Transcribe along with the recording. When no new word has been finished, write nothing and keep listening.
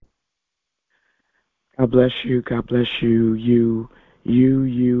God bless you. God bless you.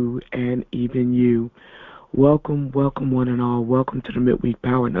 You, and even you. Welcome, welcome, one and all. Welcome to the Midweek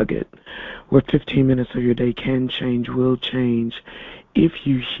Power Nugget, where 15 minutes of your day can change, will change. If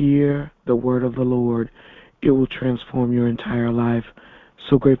you hear the word of the Lord, it will transform your entire life.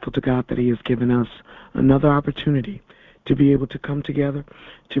 So grateful to God that He has given us another opportunity to be able to come together,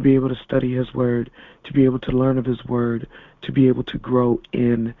 to be able to study His Word, to be able to learn of His Word, to be able to grow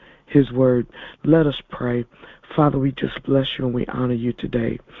in His Word. Let us pray. Father, we just bless you and we honor you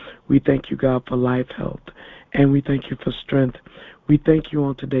today. We thank you, God, for life, health, and we thank you for strength. We thank you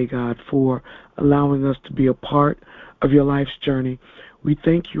on today, God, for allowing us to be a part of your life's journey. We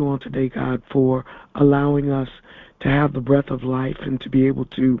thank you on today, God, for allowing us to have the breath of life and to be able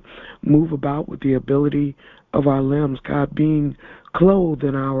to move about with the ability of our limbs, God, being clothed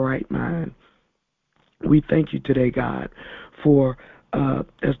in our right mind. We thank you today, God, for,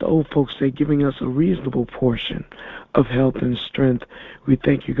 as the old folks say, giving us a reasonable portion of health and strength. We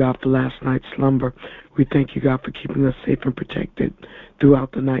thank you, God, for last night's slumber. We thank you, God, for keeping us safe and protected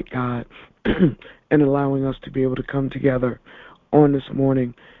throughout the night, God, and allowing us to be able to come together on this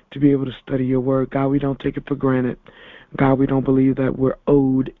morning to be able to study your word. God, we don't take it for granted. God, we don't believe that we're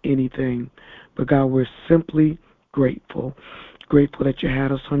owed anything. But God, we're simply grateful. Grateful that you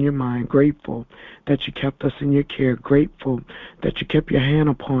had us on your mind. Grateful that you kept us in your care. Grateful that you kept your hand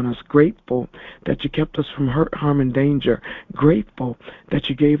upon us. Grateful that you kept us from hurt, harm, and danger. Grateful that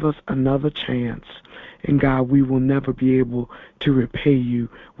you gave us another chance. And God, we will never be able to repay you.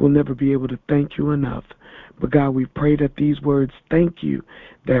 We'll never be able to thank you enough. But God, we pray that these words, thank you,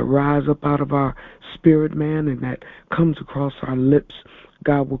 that rise up out of our spirit, man, and that comes across our lips,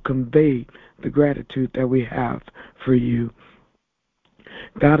 God, will convey the gratitude that we have for you.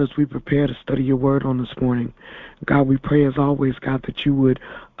 God, as we prepare to study your word on this morning, God, we pray as always, God, that you would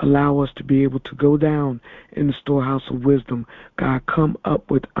allow us to be able to go down in the storehouse of wisdom. God, come up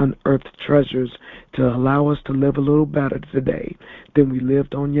with unearthed treasures to allow us to live a little better today than we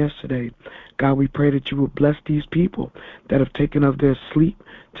lived on yesterday. God, we pray that you would bless these people that have taken of their sleep,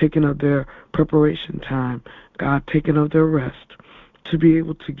 taken of their preparation time, God, taken of their rest, to be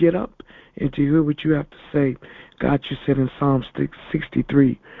able to get up and to hear what you have to say. God, you said in Psalm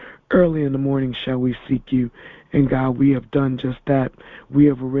 63, early in the morning shall we seek you. And God, we have done just that. We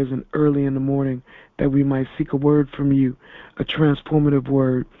have arisen early in the morning that we might seek a word from you, a transformative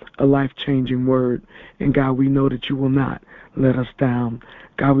word, a life-changing word. And God, we know that you will not let us down.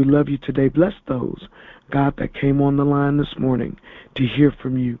 God, we love you today. Bless those, God, that came on the line this morning to hear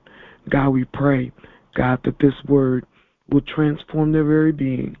from you. God, we pray, God, that this word will transform their very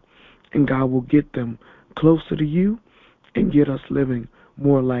being. And God will get them closer to you and get us living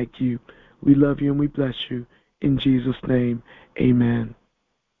more like you. We love you and we bless you. In Jesus' name, amen.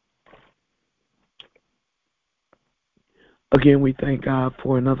 Again, we thank God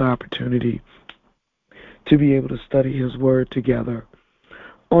for another opportunity to be able to study his word together.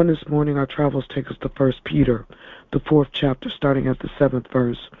 On this morning, our travels take us to 1 Peter, the 4th chapter, starting at the 7th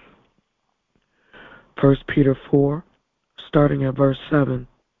verse. 1 Peter 4, starting at verse 7.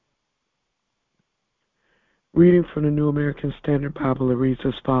 Reading from the New American Standard Bible, it reads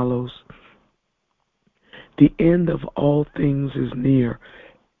as follows. The end of all things is near.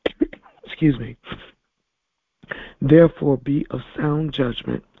 Excuse me. Therefore be of sound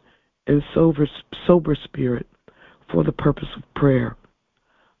judgment and sober spirit for the purpose of prayer.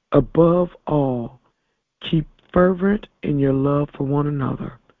 Above all, keep fervent in your love for one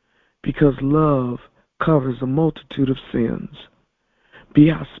another, because love covers a multitude of sins. Be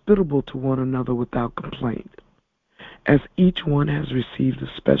hospitable to one another without complaint, as each one has received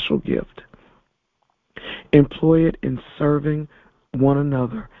a special gift. Employ it in serving one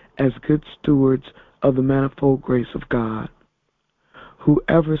another as good stewards of the manifold grace of God.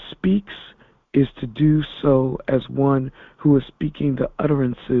 Whoever speaks is to do so as one who is speaking the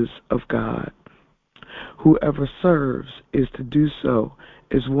utterances of God. Whoever serves is to do so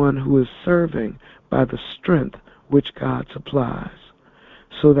as one who is serving by the strength which God supplies,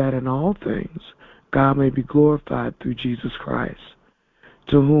 so that in all things God may be glorified through Jesus Christ,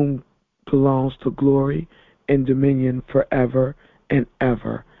 to whom belongs the glory and dominion forever and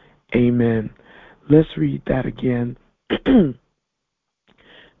ever. Amen. Let's read that again.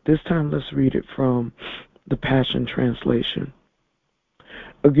 This time let's read it from the Passion Translation.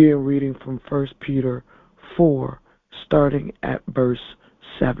 Again, reading from 1 Peter 4, starting at verse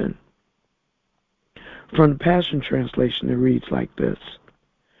 7. From the Passion Translation, it reads like this.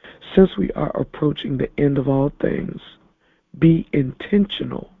 Since we are approaching the end of all things, be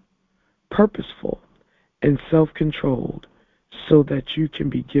intentional, purposeful, and self-controlled so that you can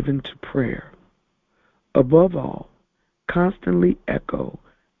be given to prayer. Above all, constantly echo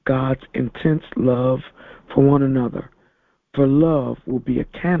God's intense love for one another, for love will be a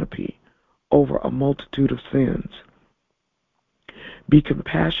canopy over a multitude of sins. Be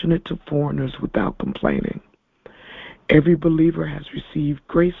compassionate to foreigners without complaining. Every believer has received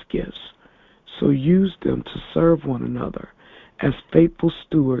grace gifts, so use them to serve one another as faithful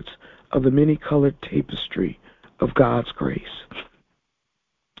stewards of the many-colored tapestry of God's grace.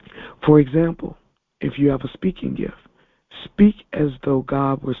 For example, if you have a speaking gift, speak as though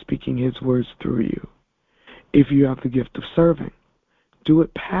God were speaking his words through you. If you have the gift of serving, do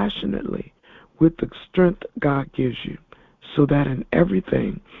it passionately with the strength God gives you, so that in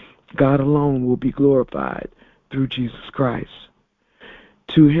everything God alone will be glorified through Jesus Christ.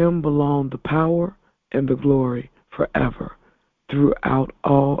 To him belong the power and the glory forever, throughout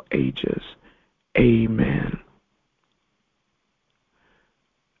all ages. Amen.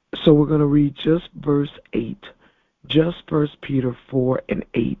 So we're going to read just verse 8, just 1 Peter 4 and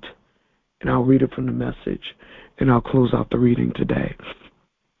 8, and I'll read it from the Message, and I'll close out the reading today.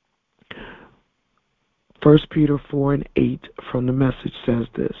 1 Peter 4 and 8 from the Message says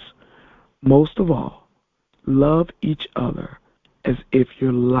this: most of all, love each other as if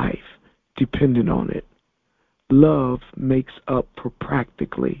your life depended on it. Love makes up for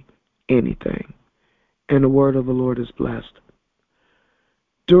practically anything. And the word of the Lord is blessed.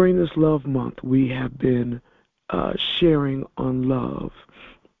 During this love month, we have been sharing on love.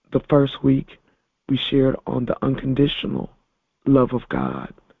 The first week, we shared on the unconditional love of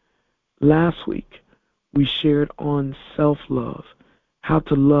God. Last week, we shared on self-love, how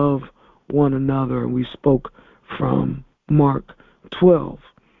to love one another, and we spoke from Mark 12,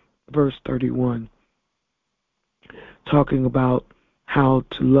 verse 31, talking about how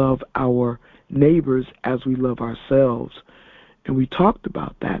to love our neighbors as we love ourselves. And we talked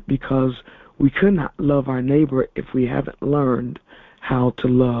about that because we could not love our neighbor if we haven't learned how to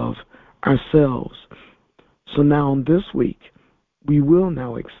love ourselves. So now in this week, we will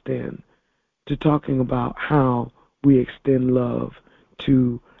now extend to talking about how we extend love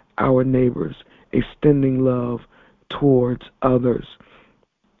to our neighbors, extending love towards others.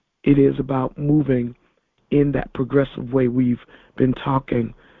 It is about moving in that progressive way we've been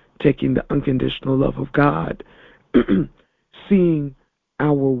talking, taking the unconditional love of God, seeing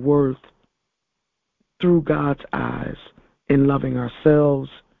our worth through God's eyes in loving ourselves,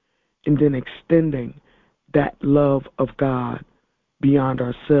 and then extending that love of God beyond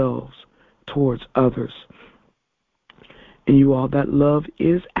ourselves towards others. And you all, that love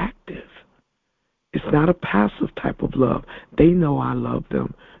is active. It's not a passive type of love. They know I love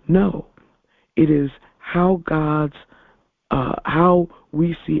them. No, it is how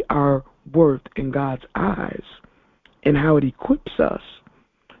we see our worth in God's eyes, and how it equips us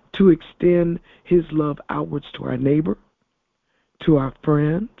to extend his love outwards to our neighbor, to our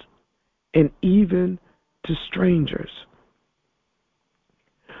friends, and even to strangers.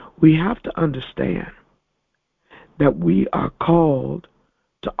 We have to understand that we are called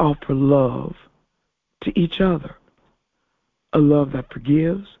to offer love to each other, a love that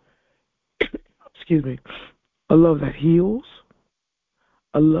forgives, a love that heals,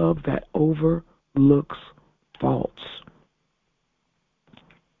 a love that overlooks faults.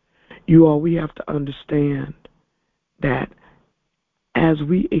 You all, we have to understand that as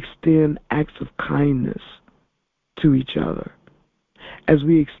we extend acts of kindness to each other, as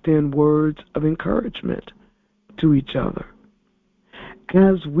we extend words of encouragement to each other,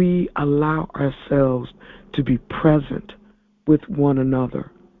 as we allow ourselves to be present with one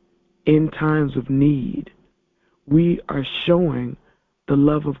another in times of need, we are showing the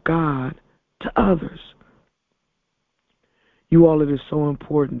love of God to others. You all, it is so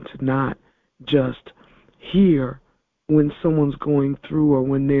important to not just hear when someone's going through or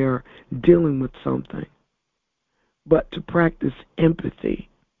when they're dealing with something, but to practice empathy.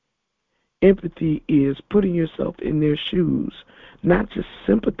 Empathy is putting yourself in their shoes, not just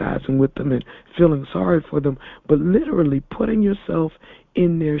sympathizing with them and feeling sorry for them, but literally putting yourself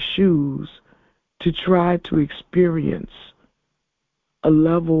in their shoes to try to experience a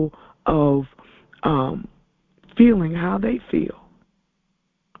level of feeling how they feel.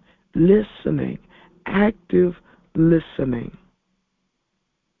 Listening, active listening,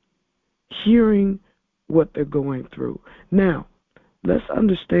 hearing what they're going through. Now, let's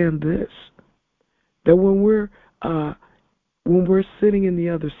understand this, that when we're sitting in the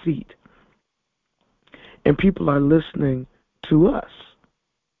other seat and people are listening to us,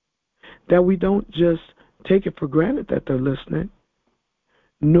 that we don't just take it for granted that they're listening,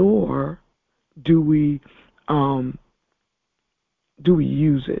 nor do we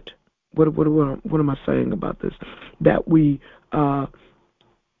use it. What am I saying about this? That uh,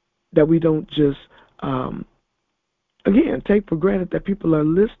 we don't just again take for granted that people are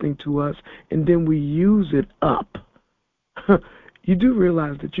listening to us, and then we use it up. You do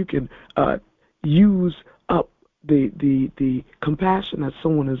realize that you can use up the compassion that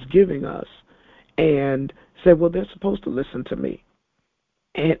someone is giving us, and say, well, they're supposed to listen to me,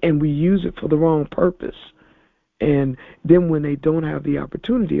 and we use it for the wrong purpose. And then when they don't have the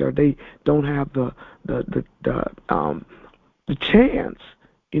opportunity, or they don't have the chance,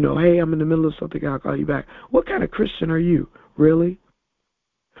 hey, I'm in the middle of something, I'll call you back. What kind of Christian are you? Really?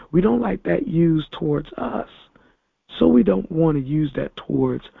 We don't like that used towards us, so we don't want to use that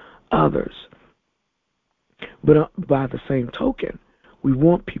towards others. But by the same token, we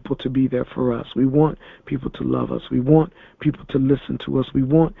want people to be there for us. We want people to love us. We want people to listen to us. We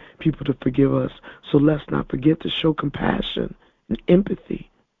want people to forgive us. So let's not forget to show compassion and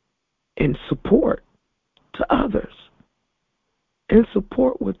empathy and support to others. And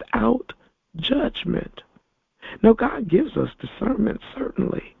support without judgment. Now, God gives us discernment,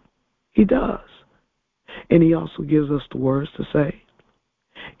 certainly. He does. And He also gives us the words to say.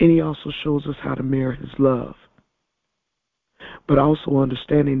 And He also shows us how to mirror His love. But also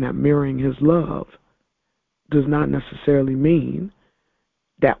understanding that mirroring His love does not necessarily mean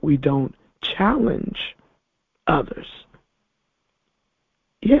that we don't challenge others.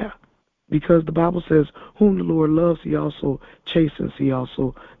 Yeah, because the Bible says, whom the Lord loves, He also chastens, He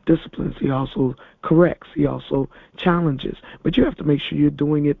also disciplines, He also corrects, He also challenges. But you have to make sure you're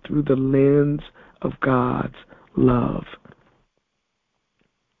doing it through the lens of God's love.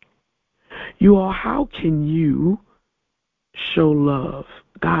 You all, how can you show love,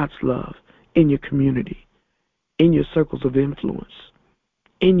 God's love, in your community, in your circles of influence,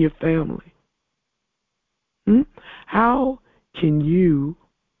 in your family? How can you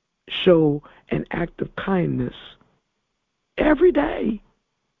show an act of kindness every day?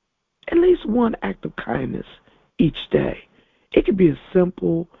 At least one act of kindness each day. It could be as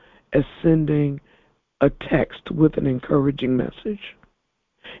simple as sending a text with an encouraging message.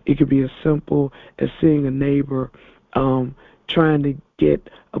 It could be as simple as seeing a neighbor trying to get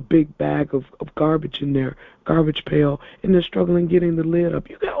a big bag of garbage in their garbage pail, and they're struggling getting the lid up.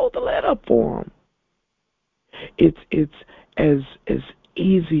 You can hold the lid up for them. It's as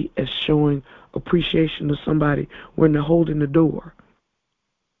easy as showing appreciation to somebody when they're holding the door,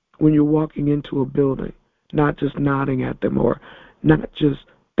 when you're walking into a building, not just nodding at them, or not just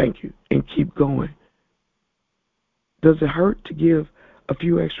thank you and keep going. Does it hurt to give a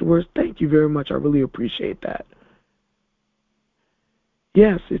few extra words? Thank you very much. I really appreciate that.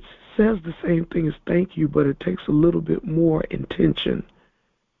 Yes, it says the same thing as thank you, but it takes a little bit more intention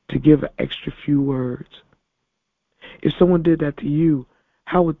to give an extra few words. If someone did that to you,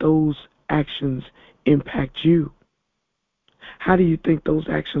 how would those actions impact you? How do you think those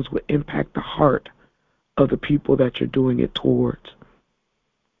actions would impact the heart of the people that you're doing it towards?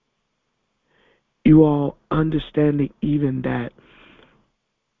 You all understanding even that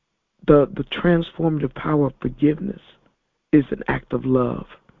the transformative power of forgiveness is an act of love.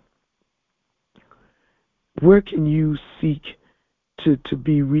 Where can you seek to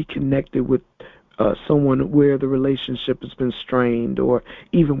be reconnected with someone where the relationship has been strained, or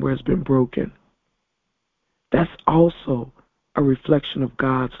even where it's been broken? That's also a reflection of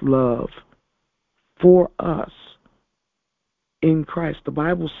God's love for us in Christ. The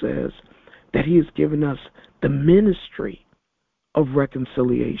Bible says that He has given us the ministry of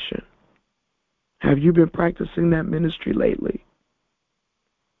reconciliation. Have you been practicing that ministry lately?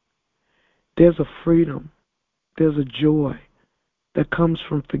 There's a freedom, there's a joy that comes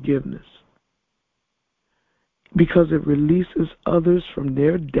from forgiveness, because it releases others from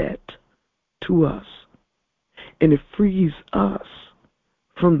their debt to us, and it frees us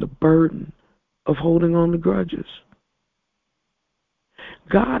from the burden of holding on to grudges.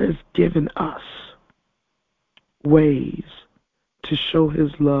 God has given us ways to show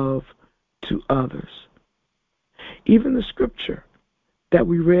His love to others. Even the scripture that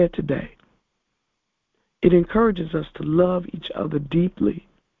we read today, it encourages us to love each other deeply.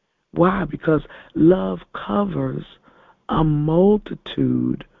 Why? Because love covers a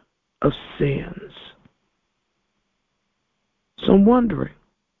multitude of sins. So I'm wondering,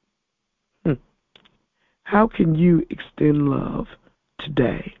 how can you extend love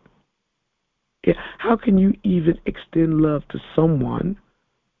today? How can you even extend love to someone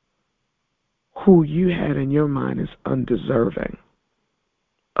who you had in your mind is undeserving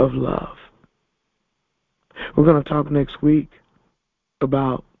of love? We're going to talk next week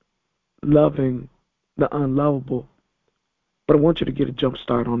about loving the unlovable But I want you to get a jump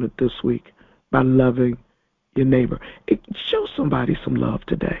start on it this week by loving your neighbor. Show somebody some love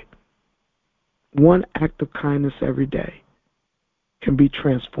today. One act of kindness every day can be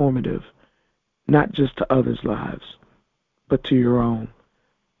transformative, not just to others' lives, but to your own.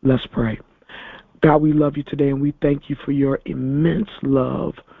 Let's pray. God, we love you today, and we thank you for your immense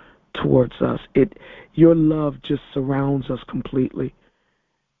love towards us. Your love just surrounds us completely.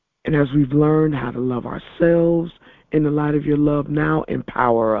 And as we've learned how to love ourselves in the light of your love, now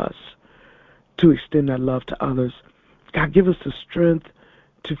empower us to extend that love to others. God, give us the strength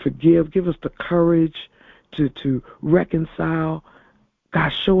to forgive. Give us the courage to reconcile.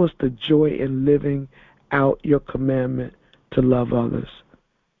 God, show us the joy in living out your commandment to love others.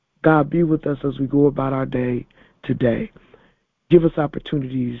 God, be with us as we go about our day today. Give us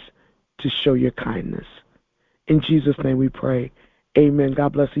opportunities to show your kindness. In Jesus' name we pray. Amen.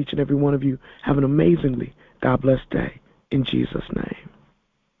 God bless each and every one of you. Have an amazingly God bless day. In Jesus' name.